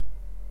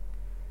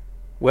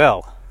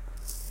Well,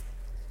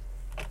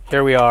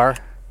 here we are,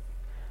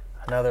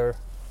 another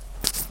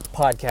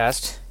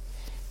podcast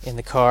in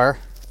the car,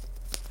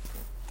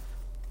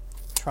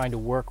 trying to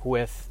work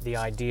with the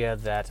idea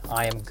that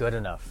I am good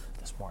enough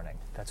this morning.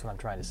 That's what I'm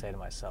trying to say to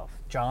myself.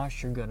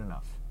 Josh, you're good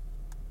enough.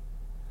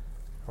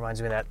 Reminds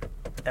me of that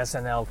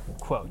SNL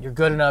quote. You're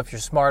good enough,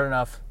 you're smart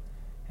enough,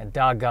 and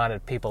doggone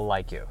it, people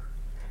like you.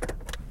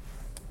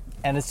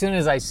 And as soon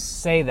as I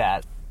say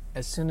that,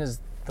 as soon as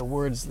the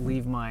words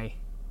leave my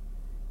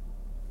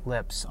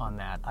lips on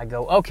that, I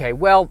go, okay,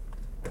 well,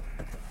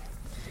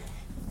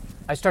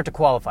 I start to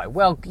qualify.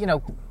 Well,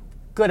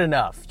 good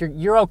enough.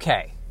 You're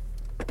okay.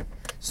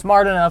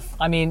 Smart enough.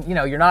 I mean,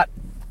 you're not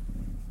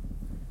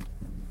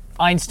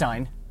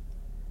Einstein.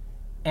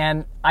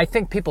 And I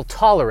think people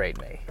tolerate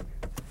me.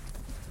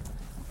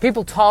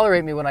 People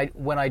tolerate me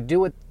when I do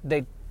what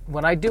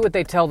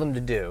they tell them to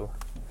do.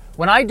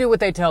 When I do what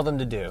they tell them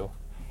to do,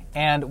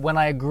 and when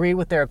I agree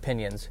with their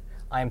opinions,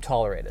 I am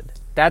tolerated.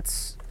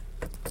 That's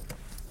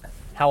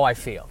how I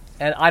feel.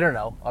 And I don't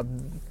know.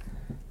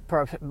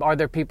 Are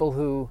there people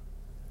who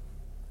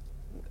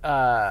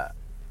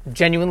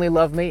genuinely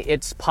love me?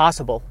 It's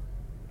possible.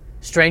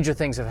 Stranger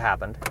things have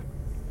happened.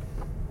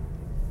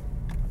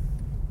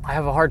 I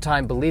have a hard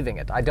time believing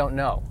it. I don't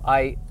know.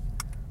 I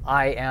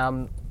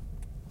am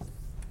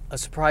a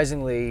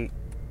surprisingly...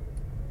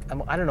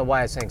 I don't know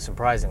why I'm saying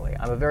surprisingly.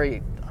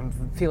 I'm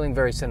feeling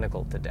very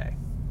cynical today.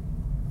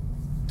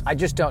 I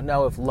just don't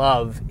know if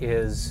love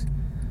is,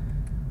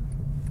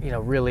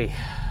 really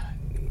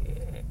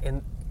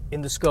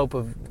in the scope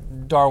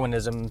of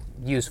Darwinism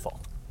useful.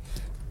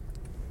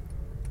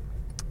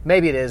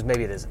 Maybe it is,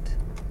 maybe it isn't.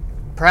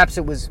 Perhaps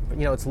it was,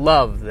 it's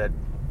love that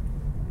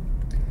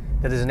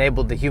has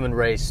enabled the human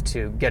race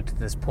to get to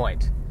this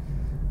point.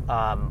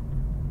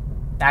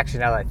 Actually,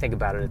 now that I think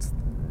about it,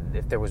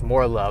 if there was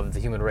more love, the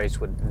human race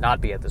would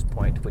not be at this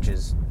point, which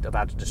is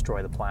about to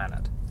destroy the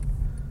planet.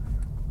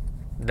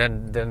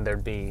 Then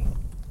there'd be,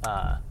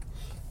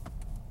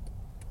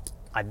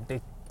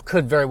 it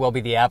could very well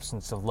be the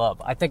absence of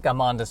love. I think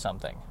I'm onto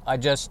something.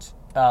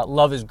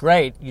 Love is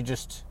great. You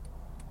just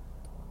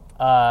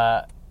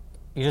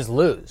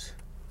lose.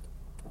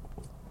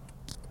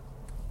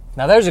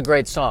 Now there's a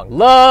great song.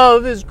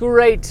 Love is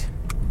great,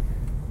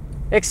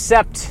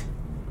 except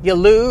you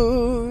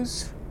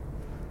lose.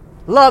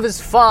 Love is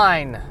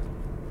fine,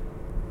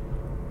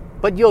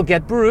 but you'll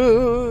get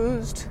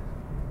bruised.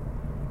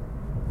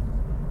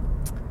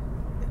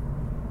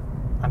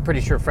 I'm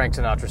pretty sure Frank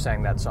Sinatra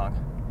sang that song.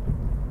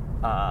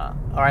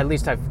 Or at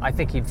least I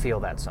think he'd feel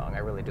that song. I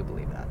really do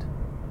believe that.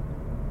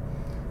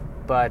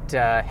 But,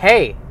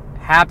 hey,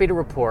 happy to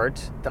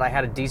report that I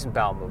had a decent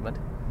bowel movement.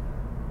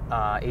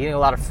 Eating a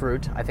lot of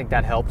fruit. I think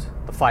that helped.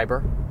 The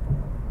fiber.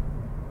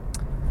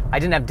 I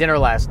didn't have dinner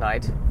last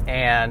night,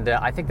 and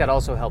I think that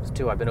also helps,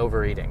 too. I've been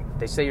overeating.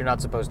 They say you're not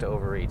supposed to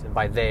overeat. And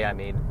by they, I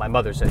mean my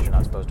mother says you're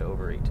not supposed to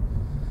overeat.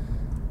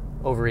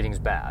 Overeating's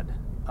bad.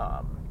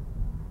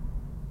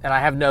 And I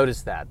have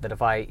noticed that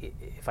if I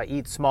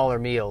eat smaller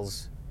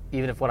meals,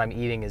 even if what I'm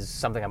eating is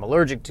something I'm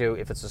allergic to,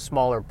 if it's a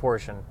smaller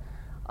portion,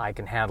 I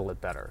can handle it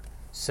better.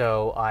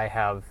 So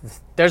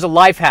there's a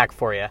life hack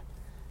for you.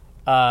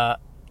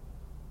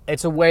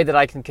 It's a way that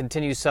I can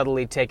continue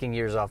subtly taking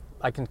years off.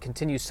 I can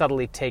continue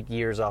subtly take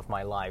years off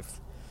my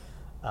life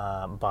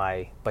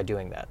by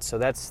doing that. So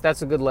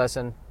that's a good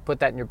lesson.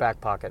 Put that in your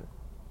back pocket.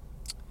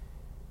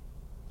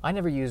 I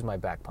never use my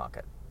back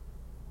pocket.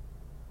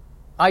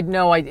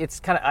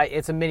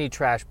 It's a mini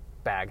trash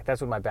bag.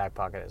 That's what my back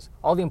pocket is.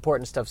 All the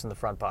important stuff's in the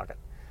front pocket,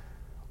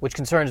 which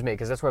concerns me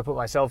because that's where I put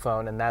my cell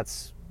phone, and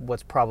that's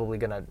what's probably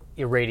going to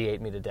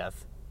irradiate me to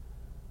death.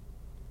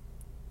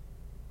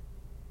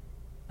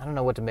 I don't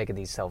know what to make of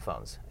these cell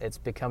phones. It's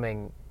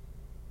becoming...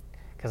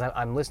 Because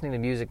I'm listening to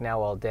music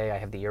now all day. I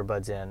have the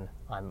earbuds in.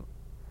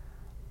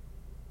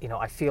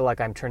 I feel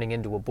like I'm turning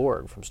into a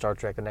Borg from Star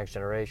Trek The Next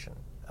Generation,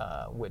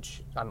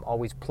 which I'm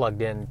always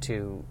plugged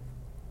into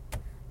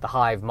the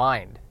hive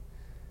mind.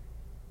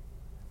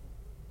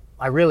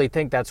 I really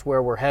think that's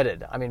where we're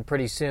headed. I mean,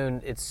 pretty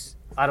soon,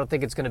 I don't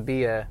think it's going to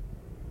be a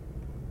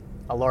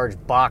large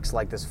box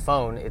like this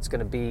phone. It's going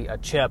to be a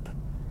chip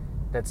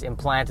that's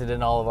implanted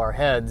in all of our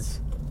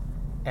heads,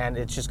 and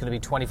it's just going to be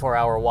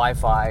 24-hour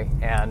Wi-Fi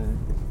and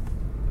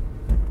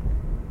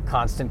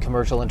constant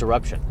commercial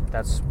interruption.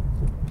 That's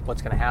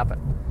what's going to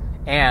happen.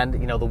 And,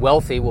 the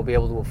wealthy will be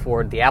able to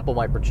afford the Apple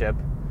microchip,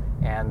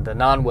 and the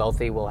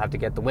non-wealthy will have to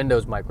get the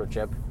Windows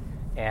microchip,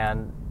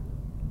 and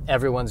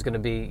everyone's going to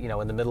be,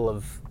 in the middle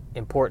of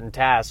important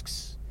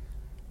tasks.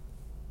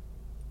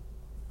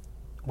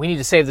 We need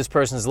to save this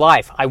person's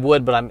life. I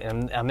would, but I'm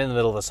in the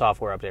middle of a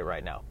software update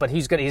right now. But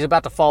he's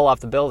about to fall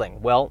off the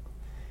building. Well,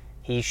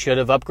 he should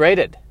have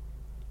upgraded.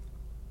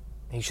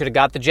 He should have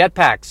got the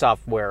jetpack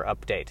software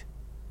update.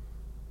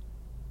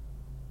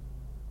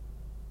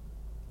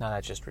 Now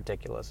that's just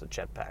ridiculous, a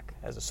jetpack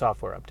as a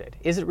software update.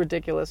 Is it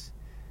ridiculous?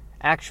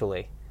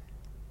 Actually,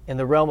 in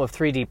the realm of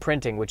 3D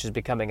printing, which is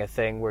becoming a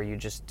thing where you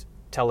just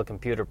tell a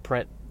computer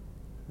print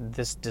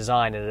this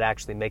design and it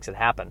actually makes it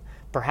happen,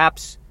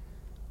 perhaps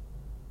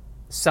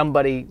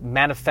somebody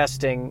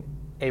manifesting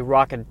a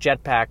rocket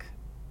jetpack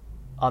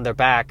on their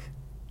back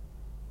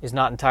is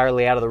not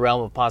entirely out of the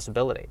realm of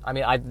possibility. I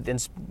mean,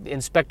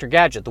 Inspector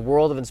Gadget, the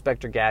world of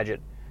Inspector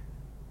Gadget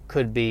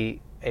could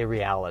be a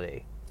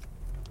reality,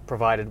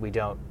 provided we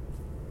don't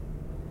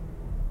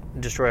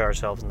destroy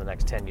ourselves in the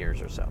next 10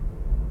 years or so.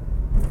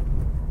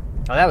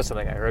 Oh, that was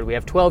something I heard. We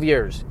have 12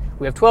 years.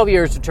 We have 12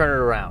 years to turn it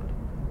around.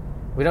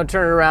 If we don't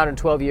turn it around in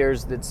 12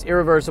 years, it's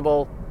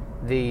irreversible.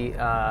 The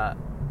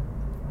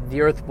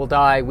Earth will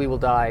die. We will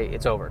die.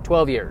 It's over.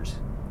 12 years.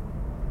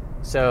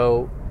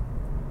 So,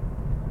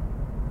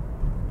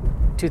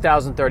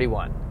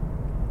 2031.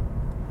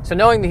 So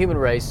knowing the human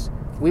race,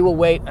 we will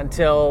wait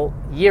until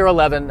year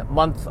 11,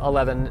 month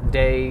 11,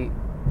 day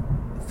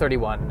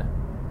 31,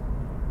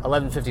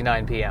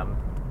 11:59 p.m.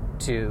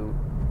 to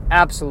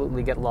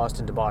absolutely get lost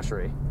in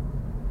debauchery.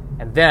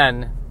 And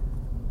then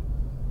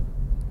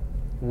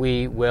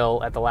we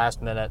will, at the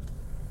last minute,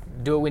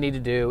 do what we need to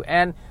do.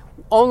 And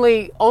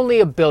only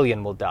 1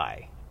 billion will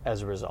die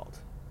as a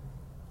result.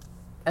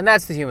 And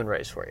that's the human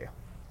race for you.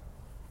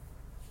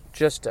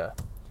 Just a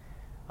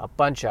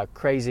bunch of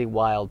crazy,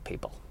 wild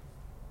people.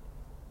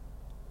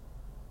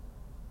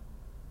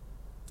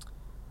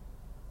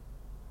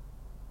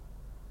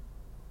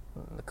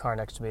 In the car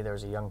next to me,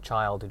 there's a young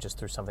child who just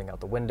threw something out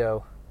the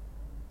window.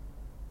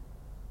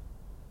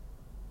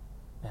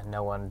 And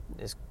no one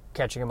is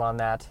catching him on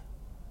that.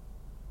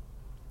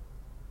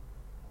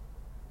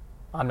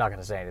 I'm not going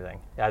to say anything.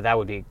 That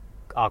would be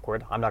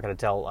awkward. I'm not going to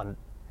tell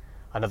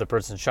another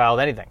person's child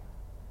anything.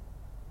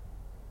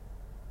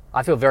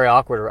 I feel very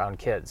awkward around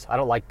kids. I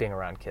don't like being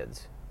around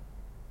kids.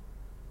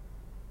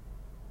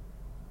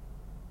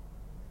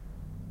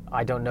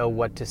 I don't know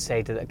what to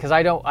say to them, because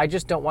I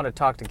just don't want to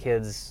talk to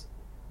kids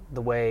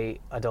the way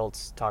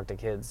adults talk to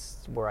kids,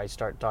 where I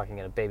start talking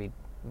in a baby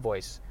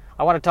voice.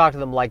 I want to talk to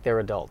them like they're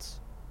adults.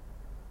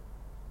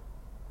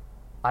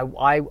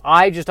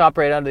 I just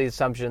operate under the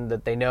assumption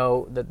that they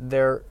know that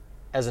they're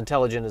as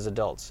intelligent as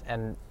adults,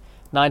 and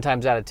 9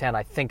 times out of 10,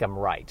 I think I'm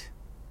right.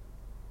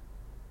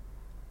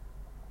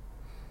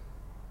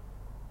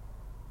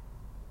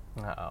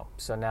 Uh-oh.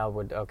 So now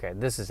okay,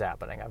 this is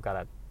happening.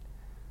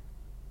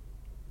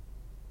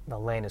 The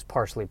lane is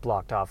partially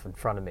blocked off in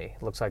front of me.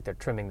 It looks like they're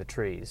trimming the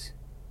trees.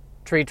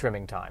 Tree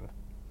trimming time.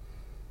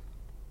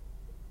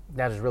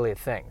 That is really a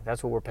thing.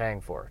 That's what we're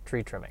paying for,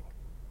 tree trimming.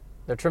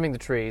 They're trimming the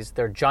trees.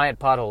 There are giant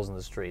potholes in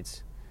the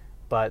streets,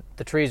 but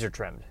the trees are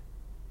trimmed.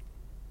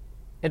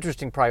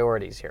 Interesting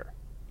priorities here.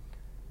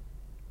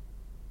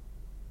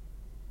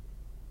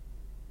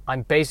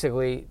 I'm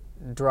basically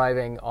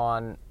driving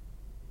on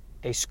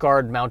a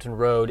scarred mountain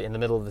road in the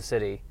middle of the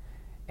city,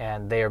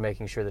 and they are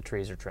making sure the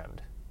trees are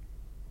trimmed.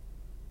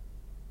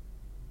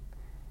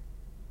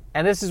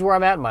 And this is where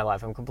I'm at in my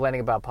life. I'm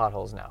complaining about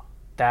potholes now.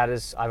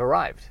 I've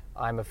arrived.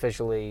 I'm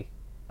officially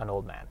an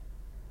old man.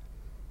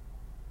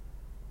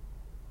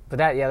 But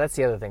that's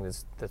the other thing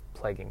that's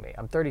plaguing me.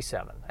 I'm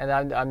 37,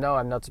 and I know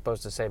I'm not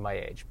supposed to say my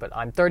age, but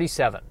I'm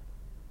 37.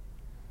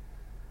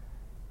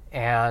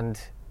 And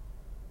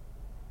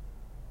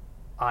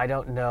I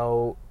don't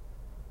know,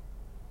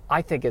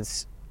 I think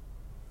it's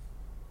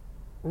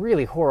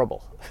really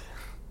horrible.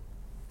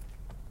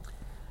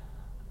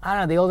 I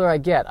don't know, the older I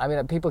get, I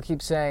mean, people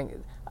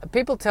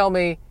tell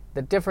me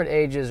that different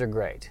ages are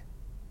great.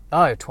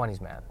 Oh, your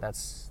 20s, man,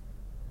 that's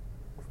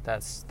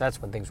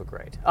when things were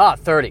great.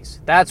 30s,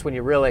 that's when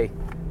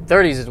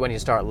 30s is when you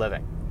start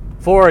living.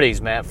 40s,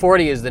 man,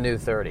 40 is the new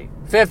 30.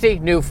 50,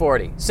 new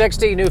 40.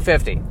 60, new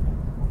 50.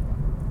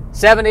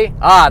 70,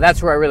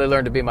 that's where I really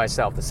learned to be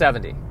myself, the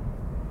 70.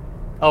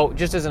 Oh,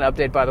 just as an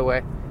update, by the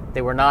way,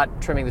 they were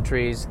not trimming the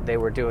trees, they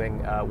were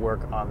doing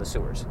work on the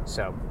sewers.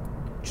 So,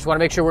 just want to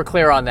make sure we're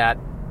clear on that.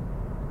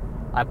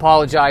 I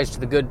apologize to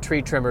the good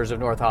tree trimmers of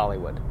North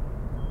Hollywood.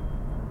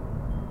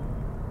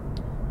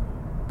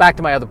 Back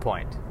to my other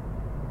point.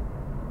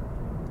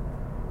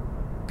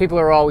 People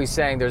are always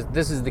saying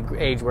this is the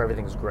age where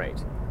everything's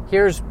great.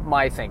 Here's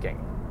my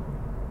thinking.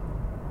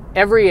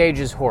 Every age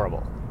is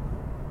horrible.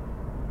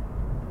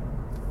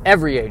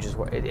 Every age is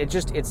horrible.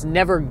 It's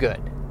never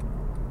good.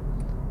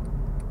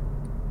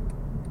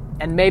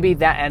 And maybe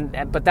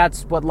but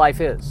that's what life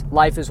is.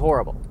 Life is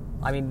horrible.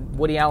 I mean,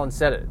 Woody Allen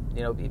said it.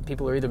 You know,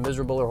 people are either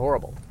miserable or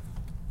horrible.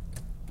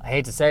 I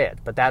hate to say it,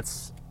 but I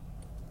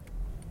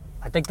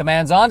think the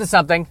man's on to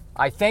something.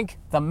 I think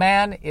the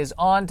man is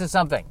on to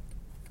something.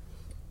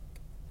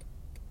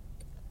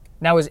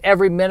 Now, is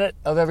every minute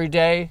of every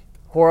day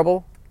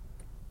horrible?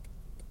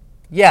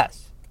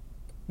 Yes.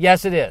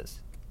 Yes, it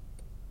is.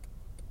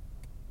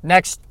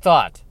 Next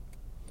thought.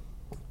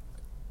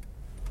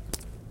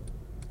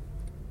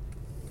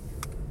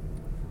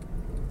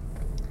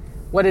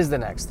 What is the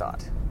next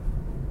thought?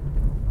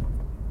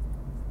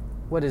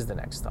 What is the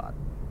next thought?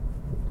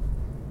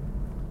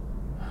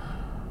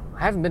 I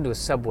haven't been to a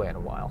Subway in a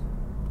while.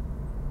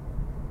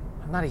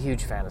 I'm not a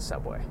huge fan of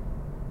Subway.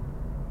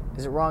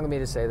 Is it wrong of me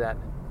to say that?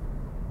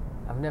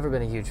 I've never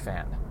been a huge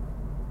fan.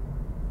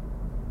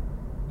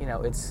 You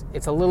know, it's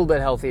a little bit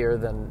healthier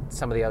than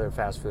some of the other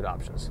fast food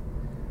options.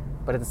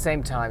 But at the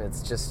same time,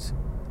 it's just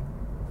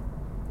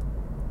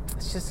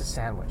a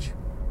sandwich.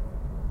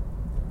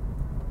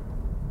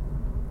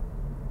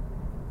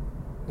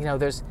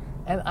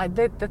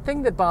 The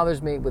thing that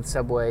bothers me with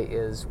Subway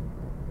is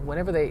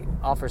whenever they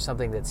offer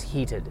something that's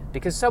heated,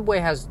 because Subway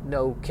has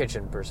no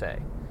kitchen per se.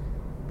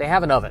 They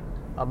have an oven,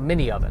 a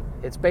mini oven.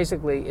 It's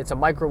a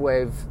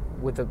microwave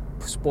with a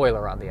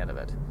spoiler on the end of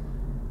it,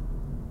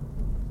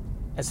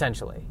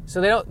 essentially.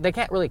 So they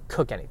can't really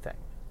cook anything.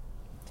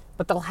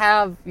 But they'll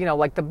have,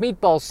 like the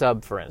Meatball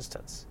Sub, for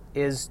instance,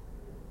 I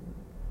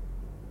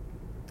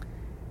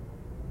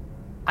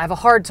have a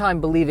hard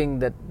time believing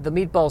that the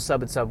Meatball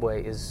Sub at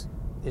Subway is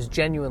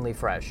genuinely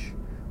fresh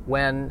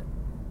when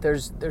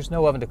there's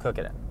no oven to cook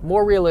it in.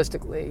 More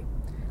realistically,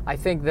 I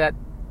think that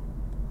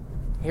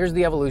here's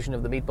the evolution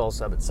of the Meatball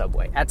Sub at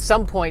Subway. At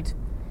some point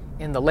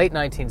in the late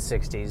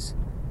 1960s,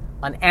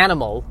 an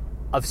animal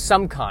of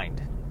some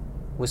kind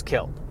was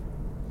killed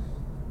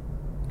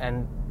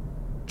and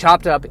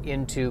chopped up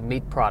into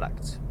meat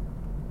products.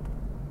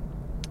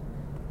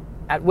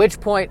 At which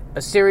point,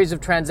 a series of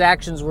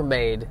transactions were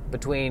made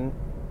between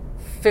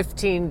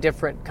 15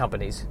 different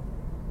companies,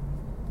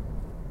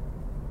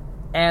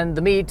 and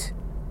the meat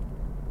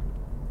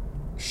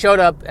showed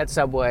up at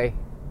Subway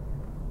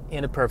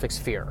in a perfect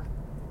sphere.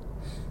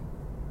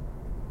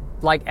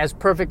 Like as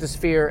perfect a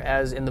sphere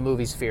as in the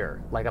movie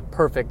Sphere, like a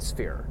perfect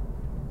sphere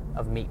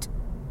of meat.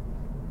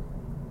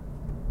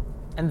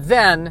 And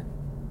then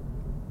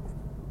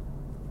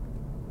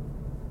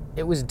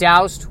it was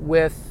doused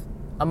with,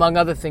 among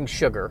other things,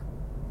 sugar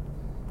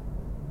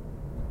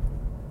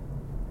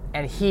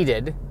and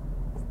heated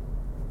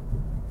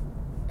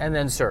and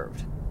then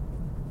served.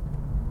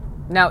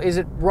 Now, is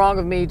it wrong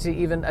of me to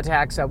even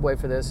attack Subway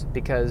for this?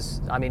 Because,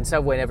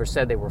 Subway never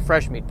said they were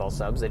fresh meatball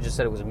subs. They just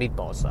said it was a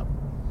meatball sub.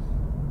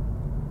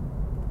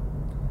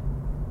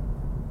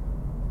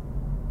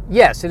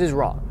 Yes, it is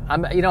wrong.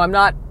 I'm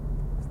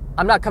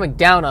not coming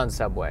down on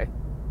Subway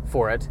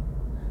for it,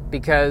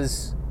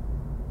 because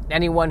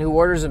anyone who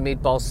orders a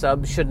meatball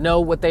sub should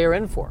know what they are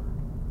in for.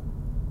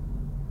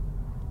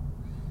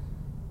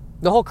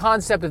 The whole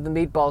concept of the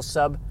meatball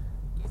sub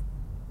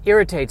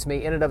irritates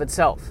me in and of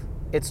itself.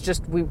 It's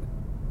just,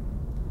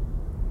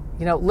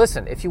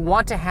 listen, if you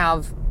want to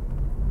have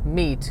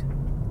meat,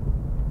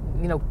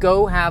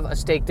 go have a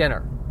steak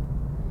dinner.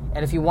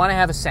 And if you want to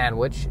have a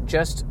sandwich,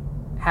 just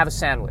have a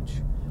sandwich.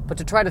 But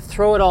to try to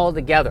throw it all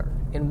together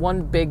in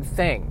one big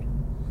thing,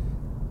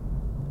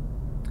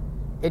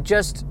 it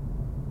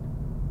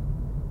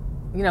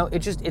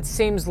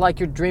seems like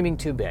you're dreaming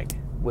too big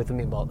with a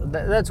meatball.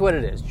 That's what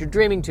it is. You're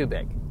dreaming too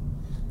big.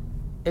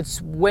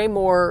 It's way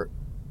more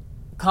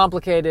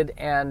complicated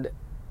and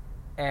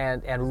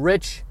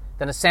rich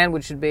than a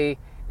sandwich should be,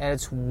 and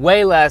it's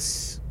way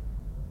less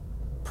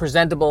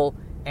presentable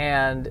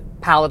and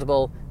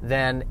palatable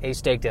than a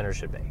steak dinner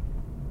should be.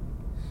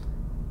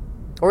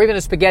 Or even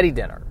a spaghetti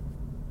dinner.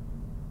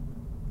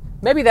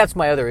 Maybe that's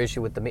my other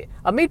issue with the meat.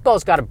 A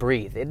meatball's got to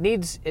breathe. It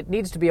needs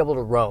to be able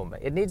to roam.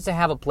 It needs to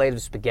have a plate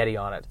of spaghetti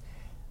on it,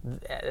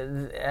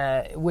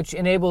 which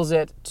enables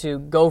it to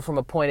go from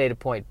a point A to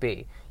point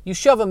B. You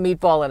shove a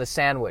meatball in a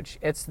sandwich.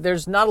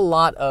 There's not a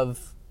lot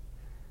of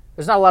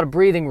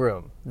breathing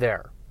room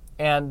there,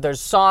 and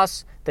there's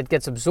sauce that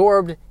gets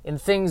absorbed in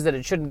things that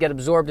it shouldn't get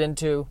absorbed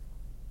into.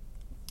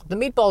 The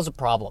meatball's a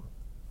problem.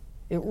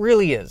 It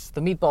really is.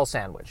 The meatball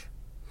sandwich.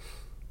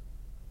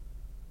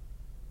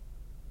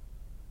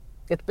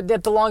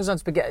 It belongs on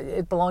spaghetti.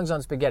 It belongs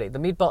on spaghetti. The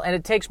meatball, and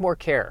it takes more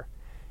care.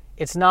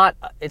 It's not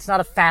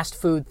a fast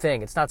food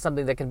thing. It's not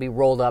something that can be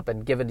rolled up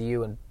and given to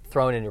you and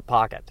thrown in your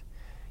pocket.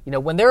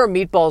 When there are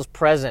meatballs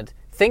present,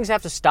 things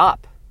have to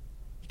stop.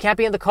 You can't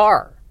be in the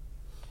car.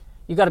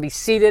 You got to be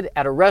seated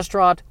at a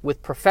restaurant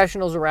with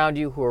professionals around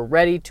you who are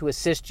ready to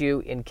assist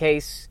you in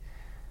case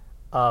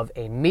of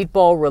a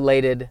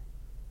meatball-related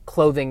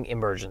clothing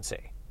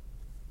emergency.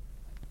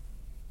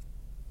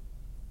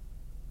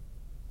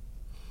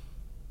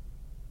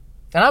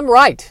 And I'm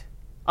right.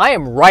 I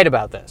am right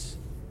about this.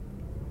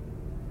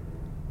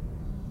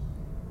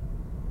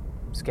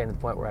 It's getting to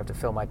the point where I have to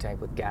fill my tank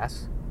with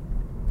gas.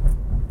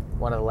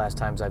 One of the last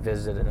times I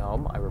visited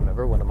home, I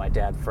remember one of my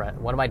dad's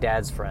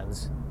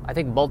friends, I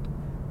think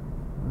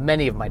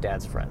many of my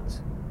dad's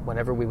friends,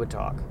 whenever we would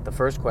talk, the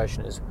first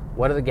question is,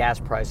 what are the gas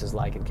prices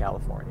like in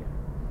California?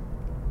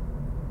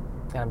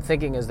 And I'm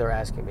thinking as they're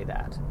asking me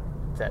that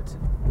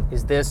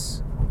is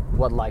this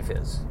what life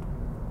is?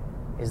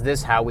 Is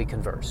this how we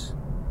converse?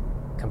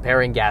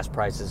 Comparing gas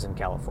prices in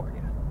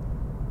California.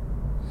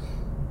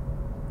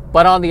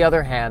 But on the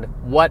other hand,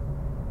 what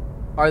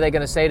are they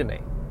going to say to me?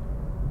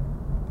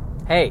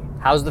 Hey,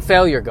 how's the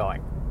failure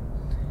going?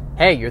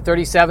 Hey, you're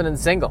 37 and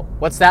single.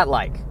 What's that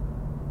like?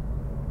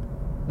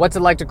 What's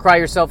it like to cry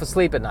yourself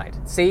asleep at night?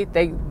 See,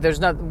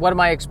 what am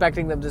I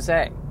expecting them to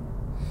say?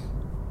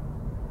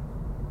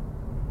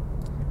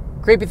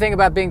 Creepy thing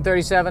about being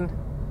 37,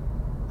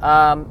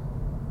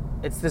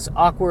 it's this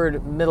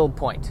awkward middle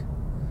point,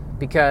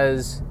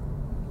 because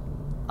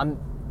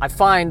I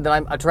find that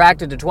I'm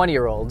attracted to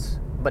 20-year-olds,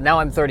 but now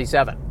I'm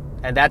 37,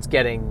 and that's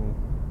getting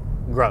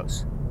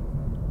gross.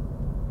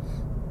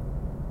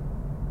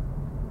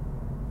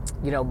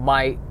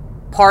 My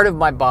part of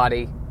my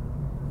body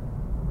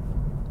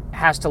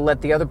has to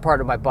let the other part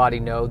of my body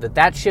know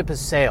that ship has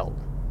sailed.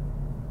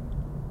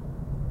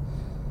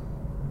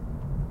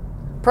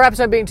 Perhaps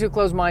I'm being too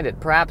close-minded.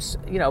 Perhaps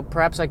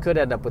I could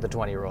end up with a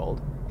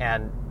 20-year-old.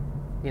 And,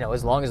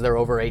 as long as they're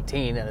over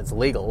 18 and it's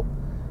legal,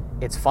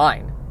 it's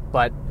fine.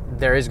 But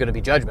there is going to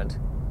be judgment.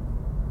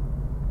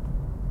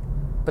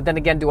 But then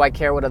again, do I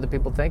care what other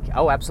people think?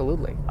 Oh,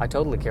 absolutely. I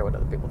totally care what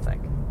other people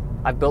think.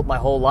 I've built my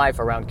whole life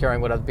around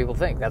caring what other people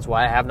think. That's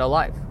why I have no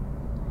life.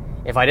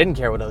 If I didn't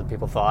care what other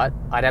people thought,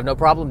 I'd have no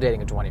problem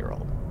dating a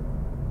 20-year-old.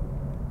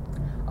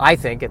 I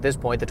think at this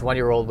point the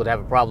 20-year-old would have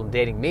a problem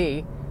dating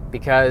me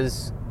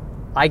because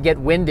I get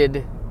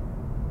winded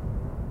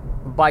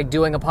by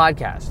doing a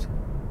podcast.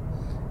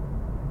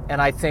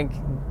 And I think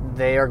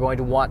they are going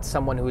to want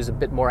someone who is a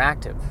bit more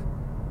active.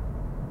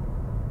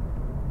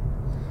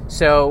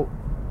 So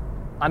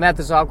I'm at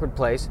this awkward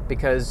place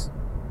because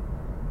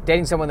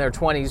dating someone in their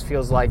 20s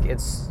feels like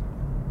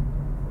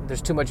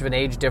there's too much of an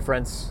age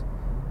difference,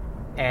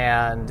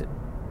 and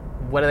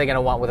what are they going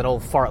to want with an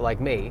old fart like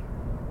me?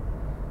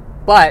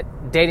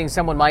 But dating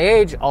someone my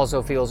age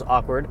also feels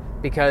awkward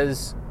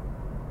because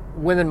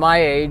women my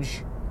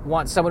age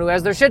want someone who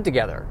has their shit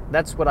together.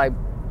 That's what I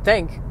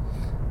think.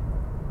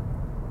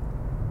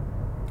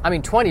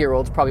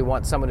 20-year-olds probably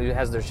want someone who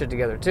has their shit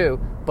together too,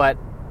 but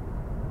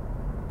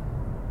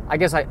I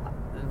guess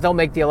they'll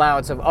make the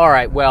allowance of, all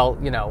right, well,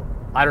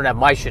 I don't have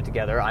my shit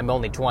together. I'm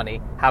only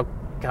 20. How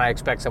can I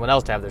expect someone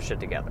else to have their shit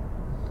together?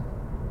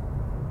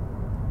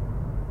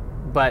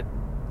 But,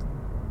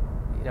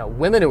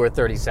 women who are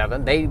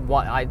 37,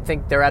 I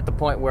think they're at the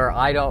point where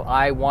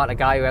I want a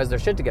guy who has their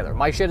shit together.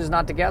 My shit is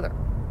not together.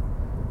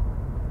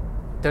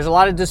 There's a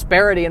lot of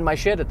disparity in my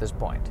shit at this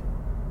point.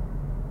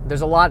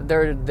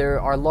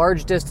 There are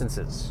large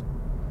distances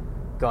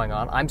going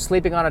on. I'm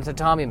sleeping on a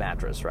tatami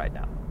mattress right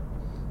now.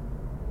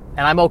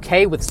 And I'm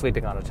okay with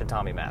sleeping on a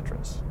tatami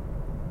mattress.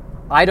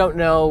 I don't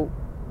know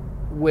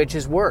which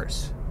is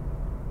worse.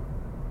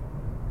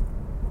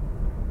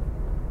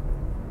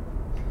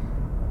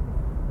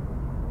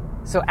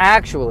 So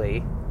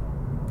actually,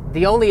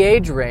 the only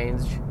age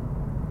range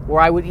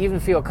where I would even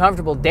feel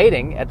comfortable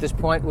dating at this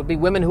point would be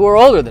women who are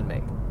older than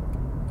me.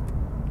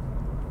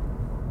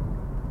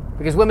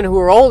 Because women who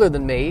are older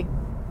than me,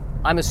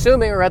 I'm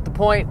assuming, are at the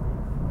point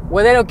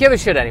where they don't give a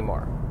shit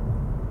anymore.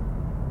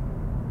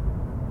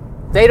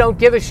 They don't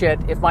give a shit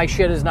if my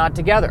shit is not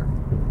together.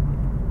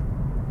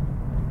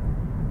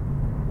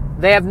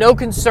 They have no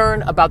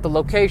concern about the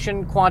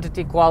location,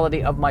 quantity,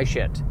 quality of my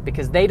shit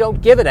because they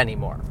don't give it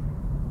anymore.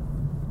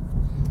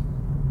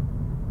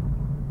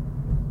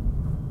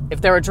 If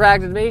they're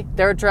attracted to me,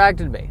 they're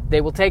attracted to me. They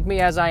will take me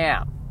as I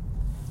am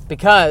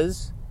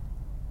because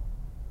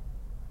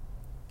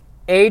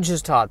age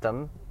has taught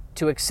them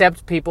to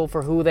accept people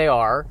for who they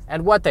are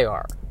and what they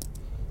are.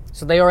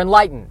 So they are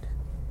enlightened.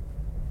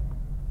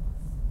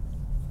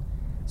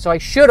 So I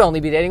should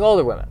only be dating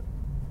older women.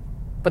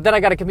 But then I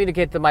got to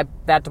communicate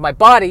that to my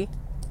body.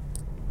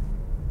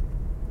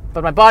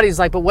 But my body's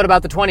like, but what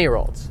about the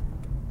 20-year-olds?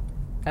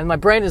 And my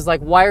brain is like,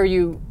 why are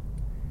you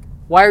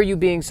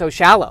being so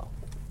shallow?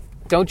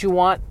 Don't you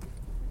want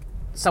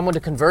someone to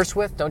converse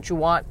with? Don't you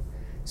want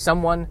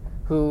someone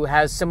who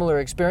has similar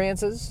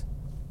experiences?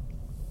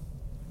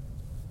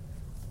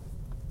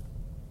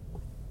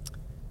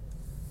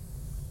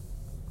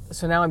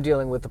 So now I'm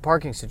dealing with the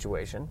parking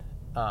situation,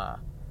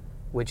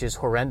 which is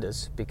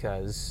horrendous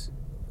because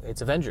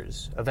it's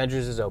Avengers.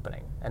 Avengers is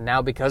opening. And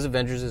now because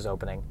Avengers is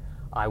opening,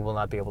 I will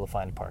not be able to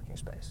find a parking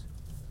space.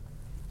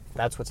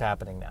 That's what's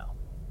happening now.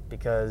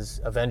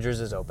 Because Avengers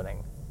is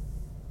opening,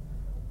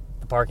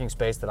 the parking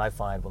space that I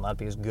find will not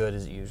be as good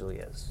as it usually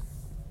is.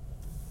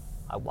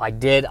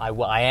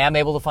 I am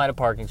able to find a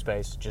parking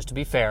space, just to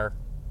be fair.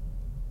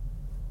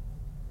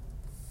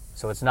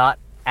 So it's not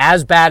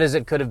as bad as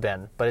it could have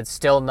been, but it's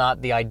still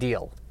not the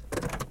ideal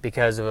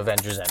because of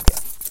Avengers Endgame.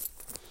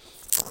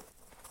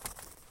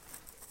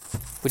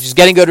 Which is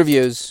getting good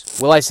reviews.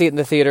 Will I see it in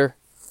the theater?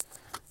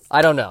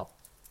 I don't know.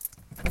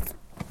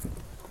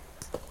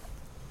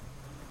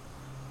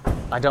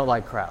 I don't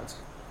like crowds.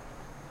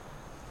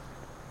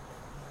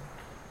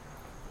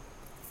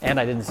 And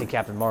I didn't see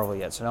Captain Marvel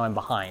yet, so now I'm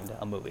behind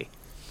a movie.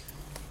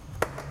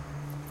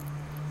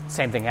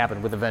 Same thing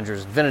happened with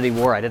Avengers Infinity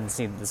War. I didn't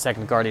see the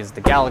second Guardians of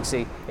the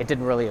Galaxy. It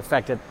didn't really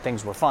affect it.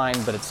 Things were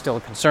fine, but it's still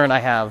a concern I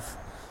have.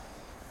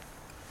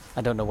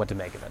 I don't know what to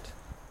make of it.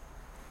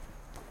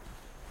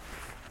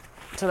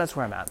 So that's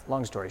where I'm at.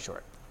 Long story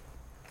short.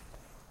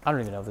 I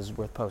don't even know if this is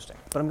worth posting,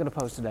 but I'm going to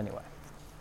post it anyway.